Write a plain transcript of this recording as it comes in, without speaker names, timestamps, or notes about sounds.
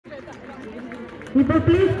People,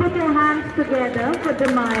 please put your hands together for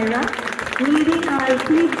Damaira, leading our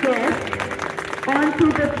chief guest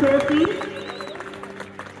onto the trophy.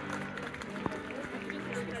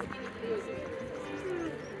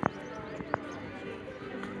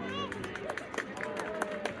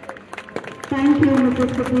 Thank you,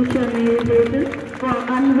 Mrs. Patricia Mary for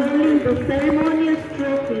unveiling the ceremonious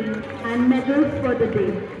trophy and medals for the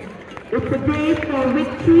day. It's a day for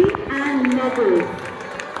victory and medals,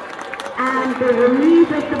 and the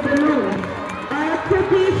release of the balloons are a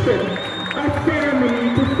tradition, a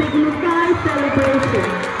ceremony to signify celebration,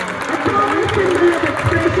 a common symbol of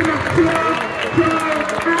expression of cheer, joy,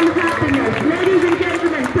 and happiness. Ladies and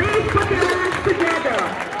gentlemen, please put your hands together.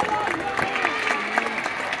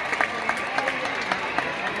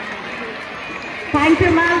 Thank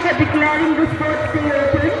you, ma'am, for declaring the sports day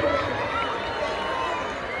open.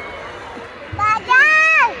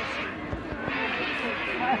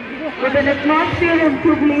 With an atmosphere of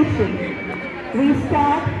jubilation, we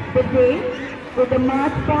start the day with a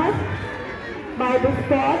march past by the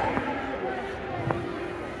squad.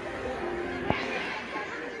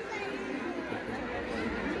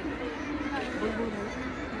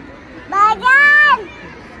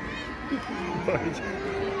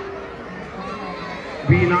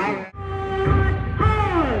 We now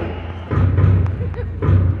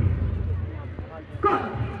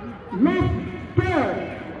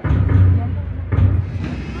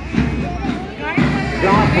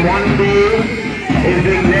Class 1B is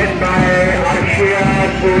being led by Arshia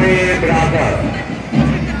Suri Brother.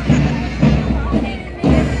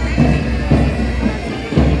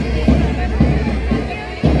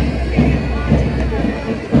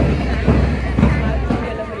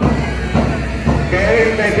 Kevin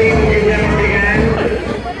Becking is in the hand.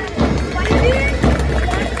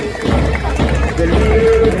 The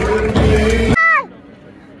leader 1B.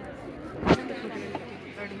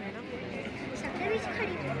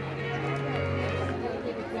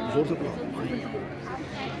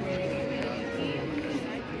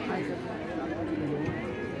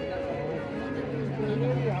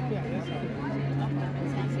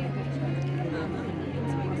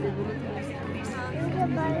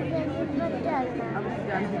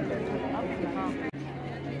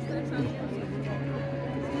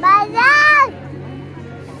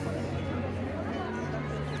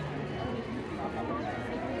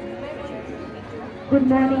 Good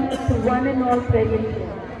morning to one and all present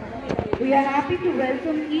here. We are happy to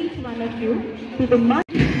welcome each one of you to the month.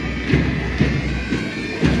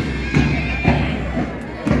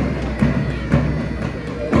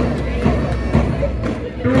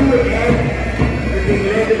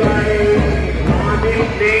 Led by Martin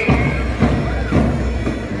Singh.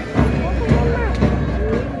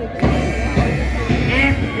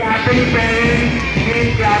 Keep clapping, parents. Keep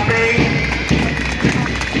clapping.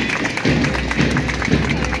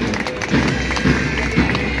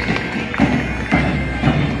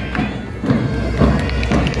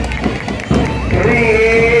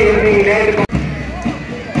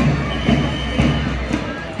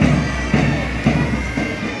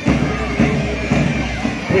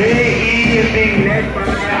 He is being led by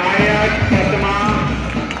Ayat Fatma.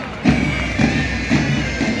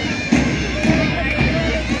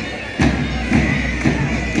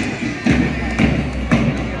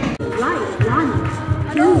 Right,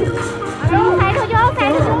 1, 2, 3,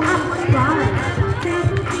 4, 5, 6,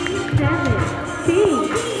 7, 8,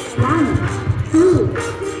 1, 2,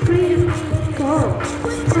 3, 4,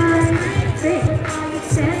 5, 6,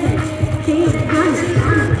 7, 8, 1,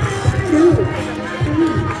 2,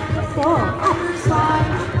 3, 4, up, 5,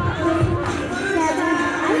 6, 7,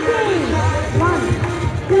 and 8. 1,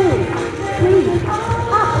 2, 3,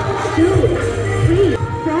 up, 2, 3,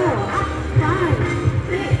 4, up, 5,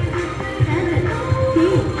 6, 7,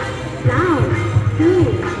 8, down, 2,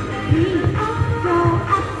 3, 4,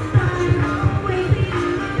 up, 5, 6,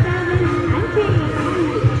 7, and 8.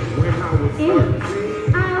 In,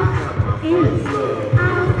 out, in,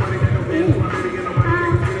 out, in, out,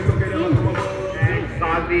 in. And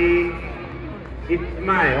Sazi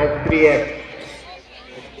Ismail of 3F.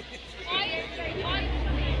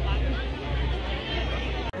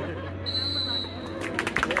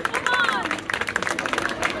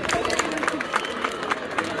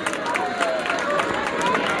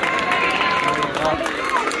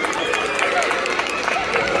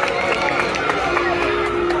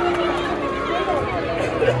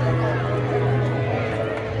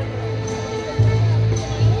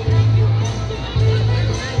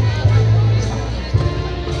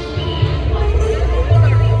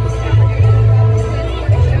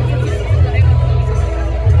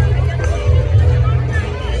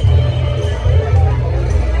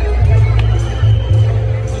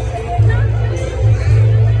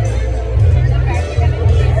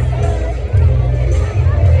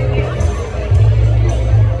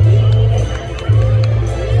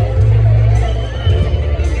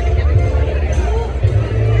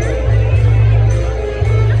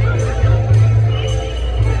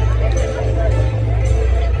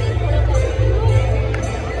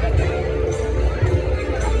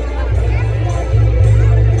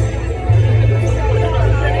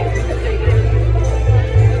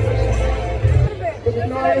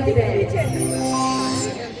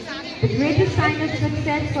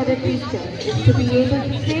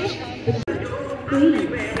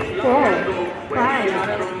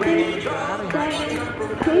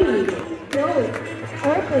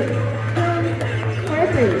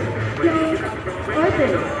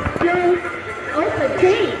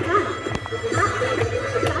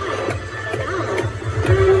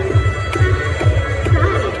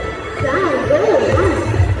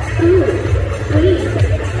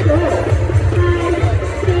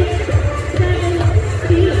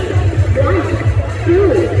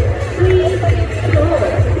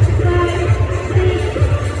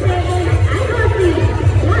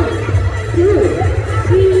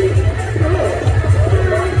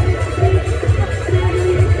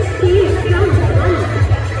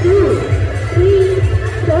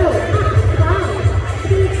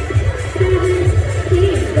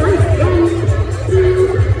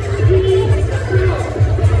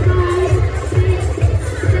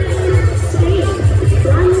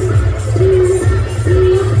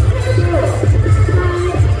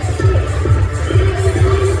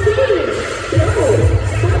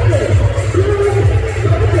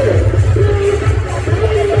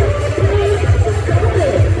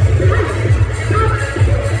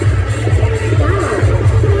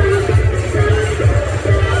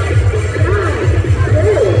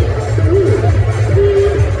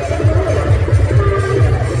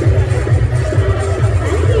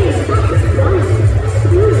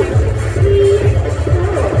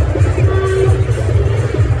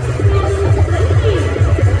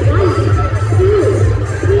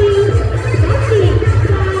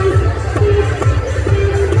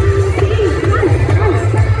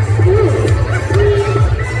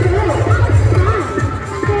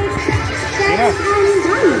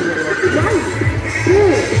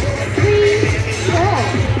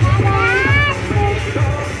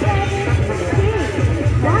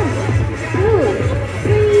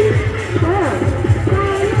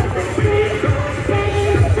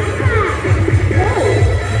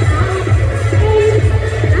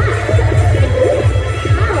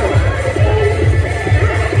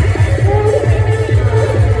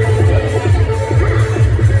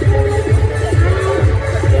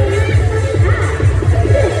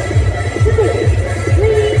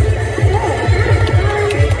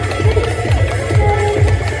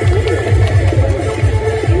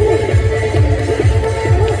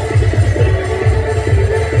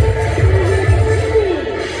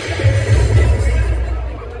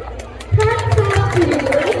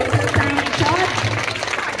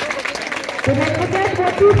 They may forget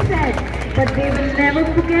what you said, but they will never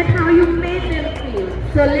forget how you made them feel.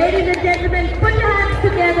 So ladies and gentlemen, put your hands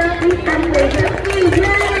together and make them feel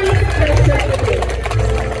very special today.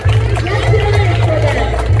 Let's hear it for them.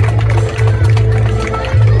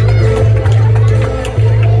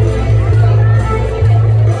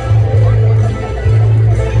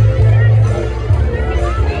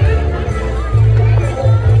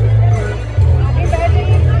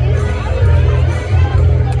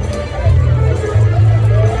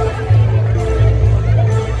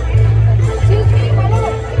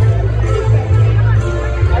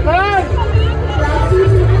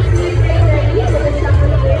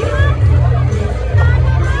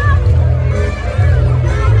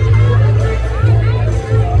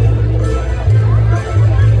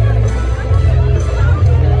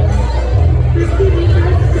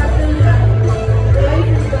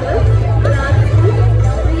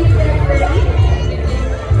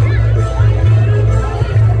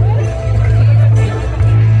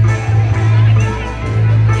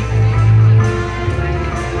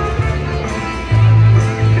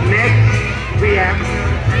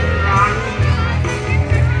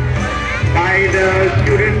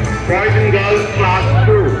 Boys and girls class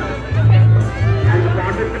 2, and the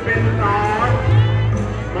participants are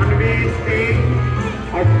Manveer Singh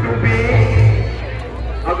of 2B,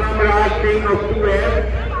 Agamraj Singh of 2F,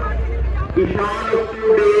 Ishan of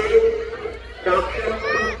 2D, Saksham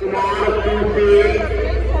Kumar of 2C,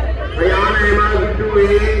 Ayan Ahmad of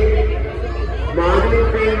 2A, Madhu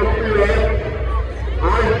Singh of 2F,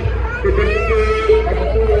 Harsh Siddiqui of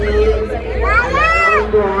 2E, and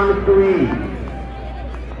Mohan of 2E.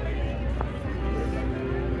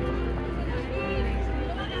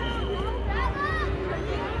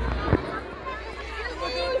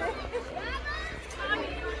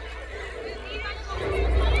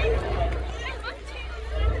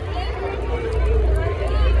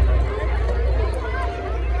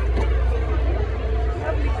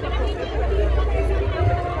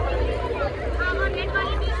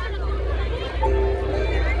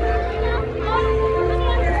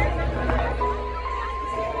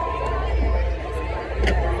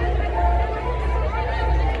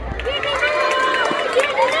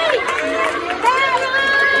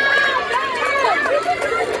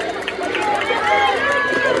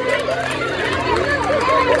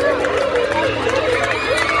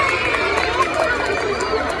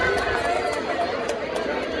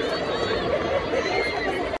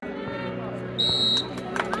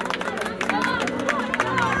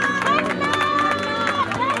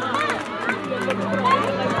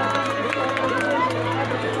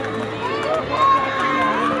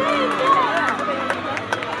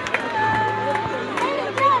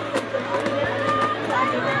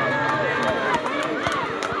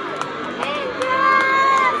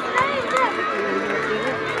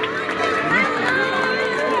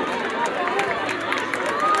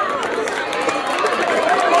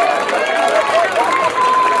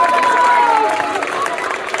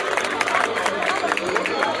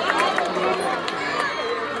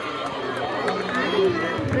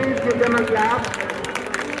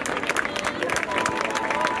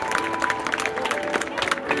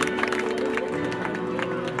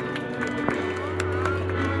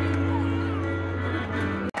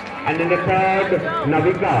 And in the third,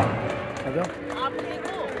 Navika.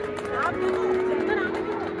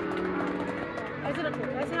 ऐसे रखो,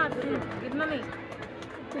 ऐसे हाथ रखो, इतना नहीं।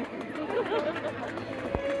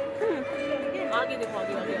 आगे देखो,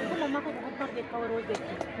 आगे आगे। तो मम्मा को बहुत बार देखा और रोज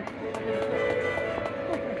देखती।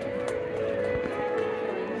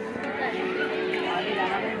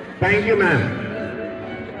 Thank you, ma'am.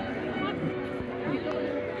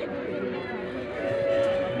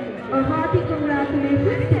 A hearty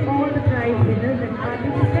congratulations to all the prize winners and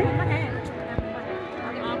participants.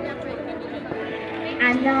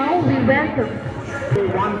 And now we welcome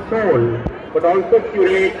One soul, but also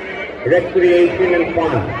curate recreation and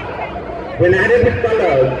fun. When added with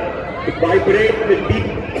colors, it vibrates with deep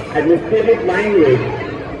and mysterious language,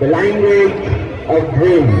 the language of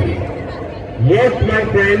dreams. Yes, my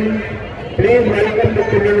friends, please welcome the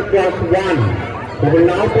children of class 1, who will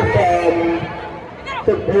now perform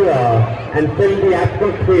Sabura and fill the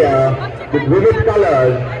atmosphere with vivid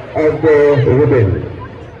colors of the ribbon.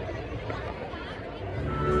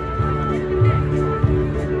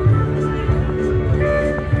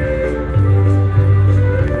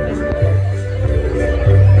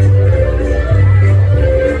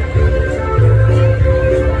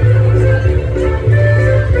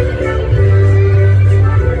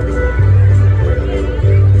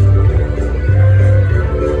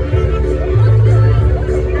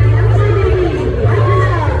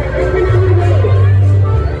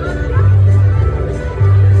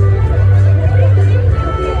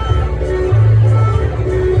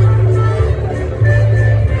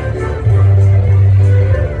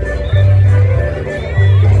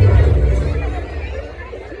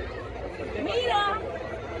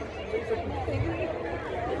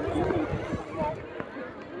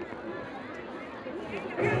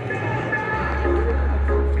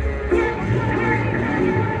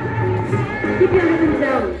 Keep your hands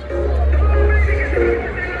down.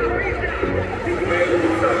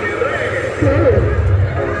 Close.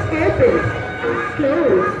 Open.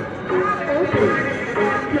 Close. Open.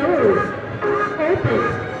 Close. Open.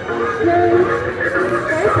 Close.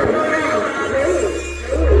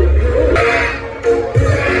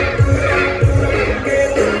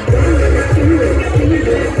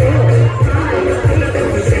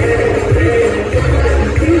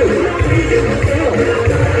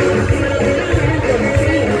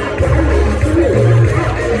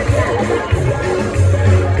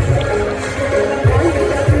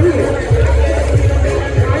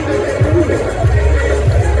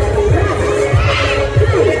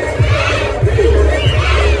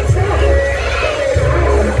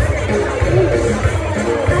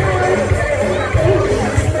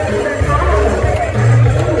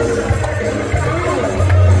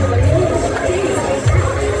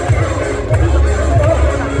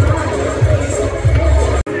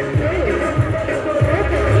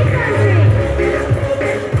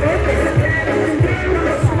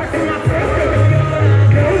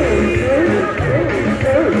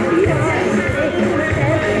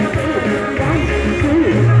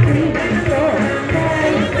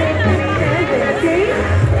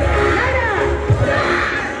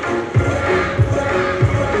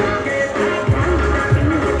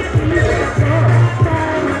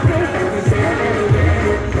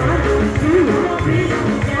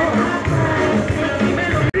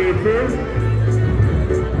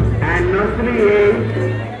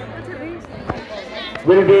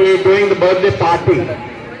 Will be doing the birthday party.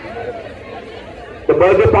 The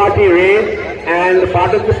birthday party race, and the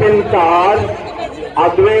participants are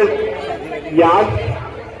Adwait, Yash,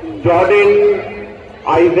 Jordan,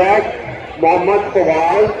 Isaac, Mohammad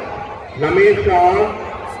Fawaz, Namesh Shah,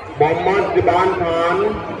 Mohammad Ziban Khan,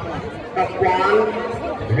 Safwan,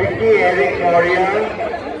 Ricky Eric Warrior,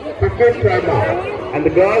 Pukit Sharma. And the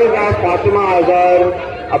girls are Fatima Azhar,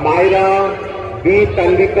 Amira, B.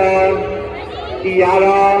 Tandika,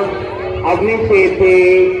 Tiara, Avni Sethi,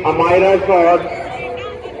 Amira Short,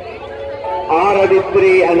 R.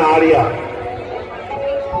 Aditri and Arya.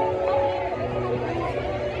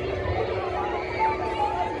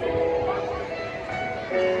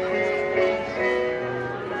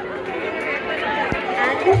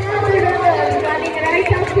 And this is the ribbon running right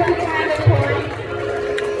up to the final point.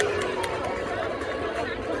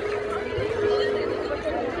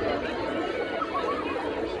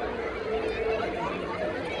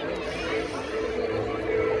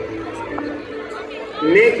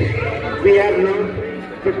 Next, we have now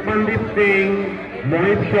Sukhmandeep Singh,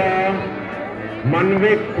 Mohit Shah,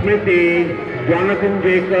 Manvik Smriti, Jonathan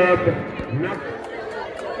Jacob,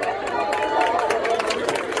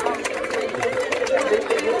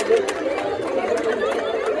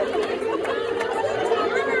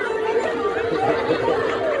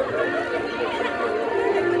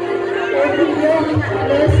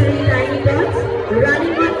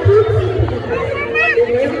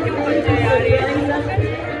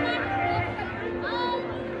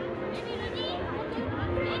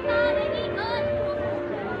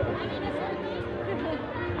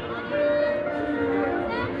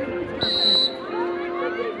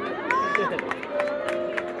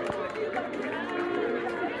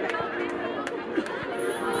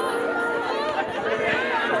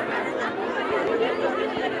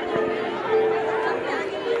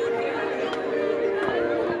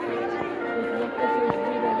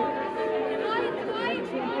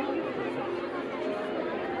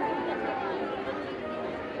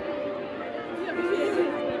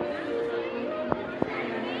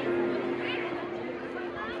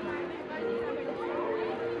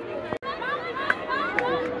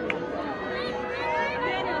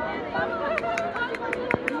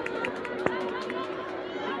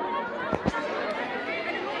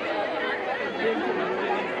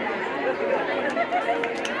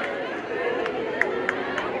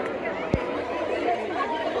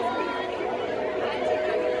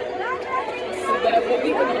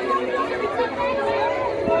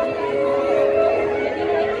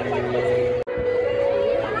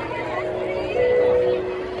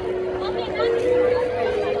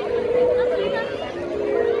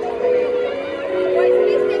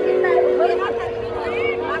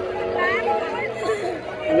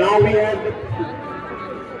 Now we have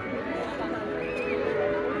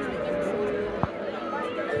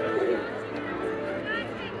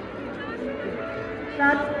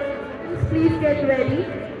please get ready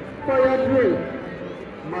for your drill.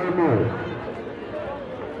 Murmur.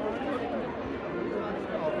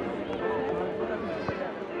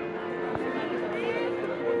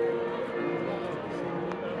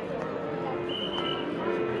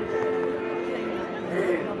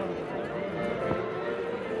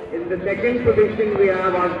 In the second position we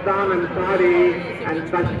have Astan Ansari and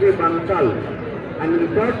Kashmi Bansal. And in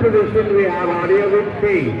the third position we have Aryavit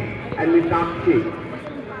Singh and Misakshi.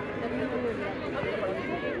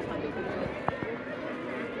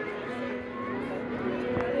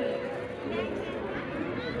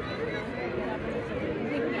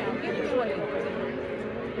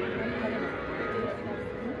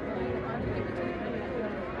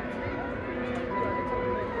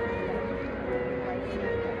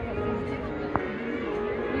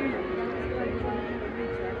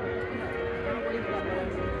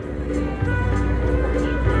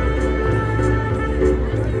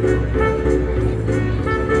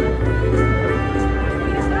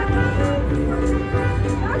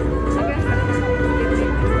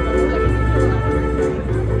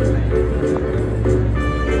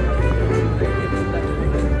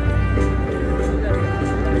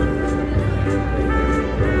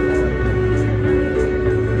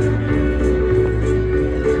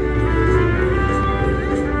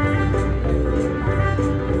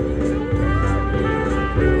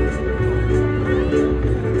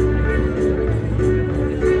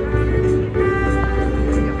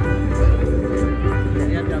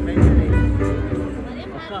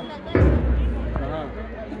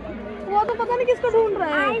 वो तो पता नहीं किसको ढूंढ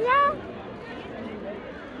रहा है।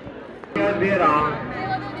 Bera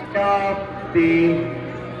of the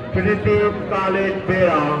Trinity College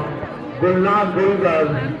Bera, Gulnaz Gulgar,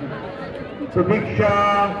 Sudiksha.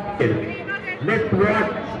 Let's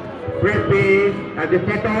watch Preppy as they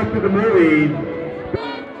set off to the movies.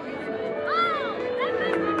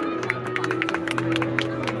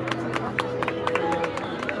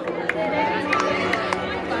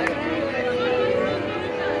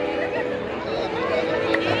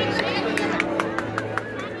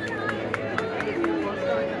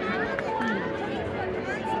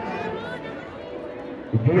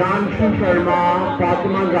 Diyanshu Sharma,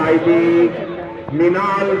 Fatima Zaidi,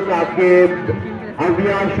 Minal Saqib,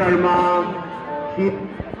 Avya Sharma,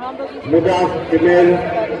 Mudaf Jamil,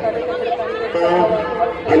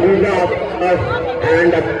 Aliza Abbas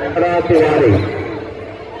and Akara Tiwari.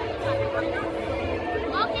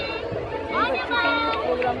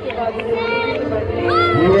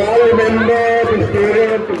 You all remember the story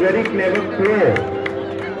of the very clever crow.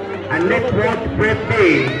 And let's watch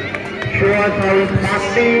Preppy show us how he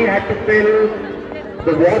smartly had to fill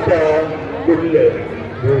the water with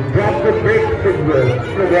drop the bricks in the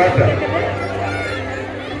water.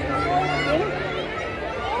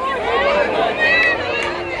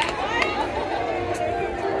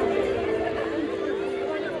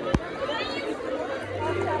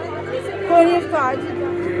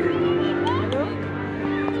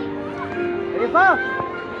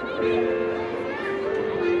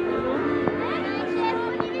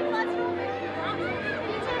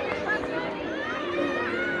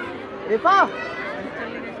 Rifa!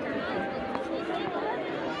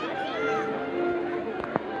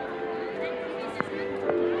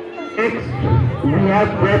 Next, we have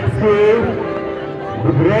FAPS,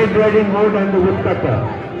 the Red Riding Hood and the Woodcutter.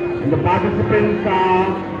 And the participants are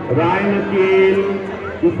Ryan Akil,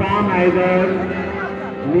 Ifam Haider,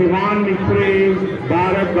 Nivan Misri,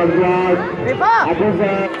 Bharat Bhardwaj,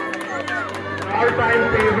 Abuzar. All-time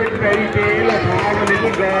favorite fairy tale of how a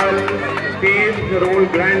little girl saves her old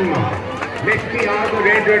grandma. Let's see how the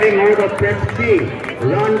Red Riding Hood of FAPS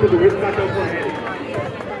run to the Woodcutter for help.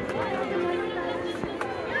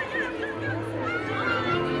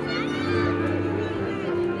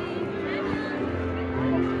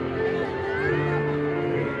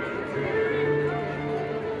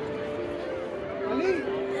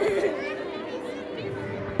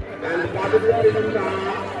 And participants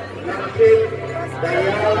are Lakshit,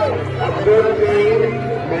 Dayal, Abdul Singh,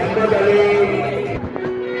 Muhammad Ali.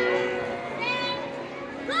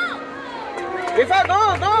 Rifa, go!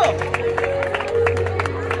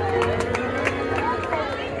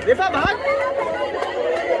 Rifa, bahag!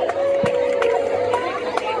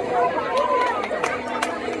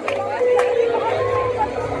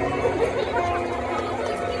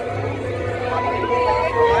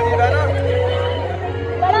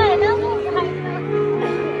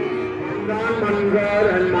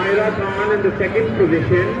 the second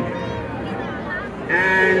position,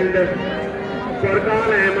 and Farkan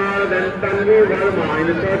Ahmad and Tanvir Verma in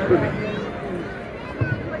the third position.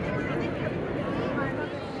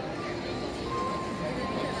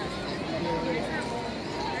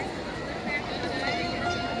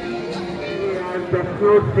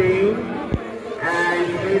 Jasnoor Singh and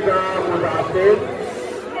Shida Mudasir,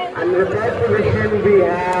 and in the third position we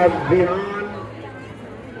have Bihan.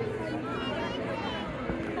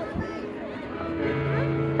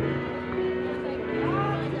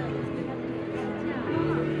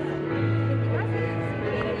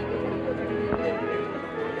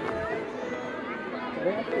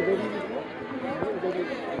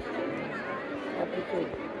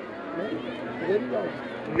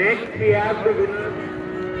 Next we have the winners.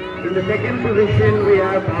 In the second position we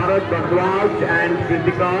have Bharat Bhagwaj and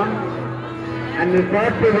Kritika. And in the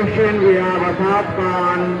third position we have Asad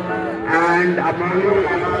Khan and Amanu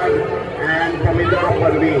Ahmad and Samida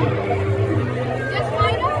Parveen.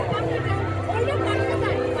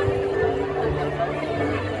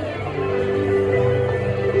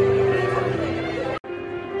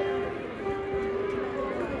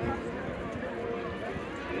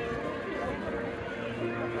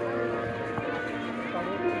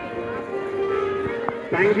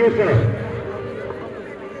 Thank you, sir.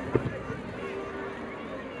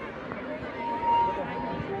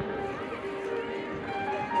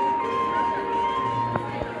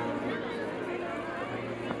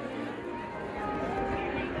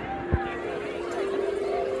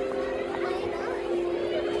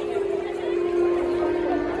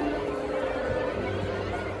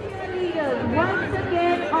 Leaders once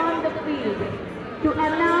again on the field to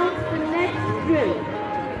announce the next drill.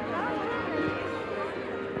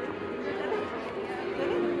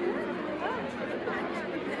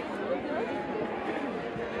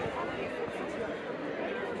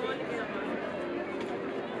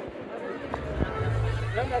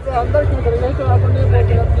 अंदर क्यों करेंगे तो आपने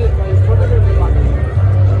photo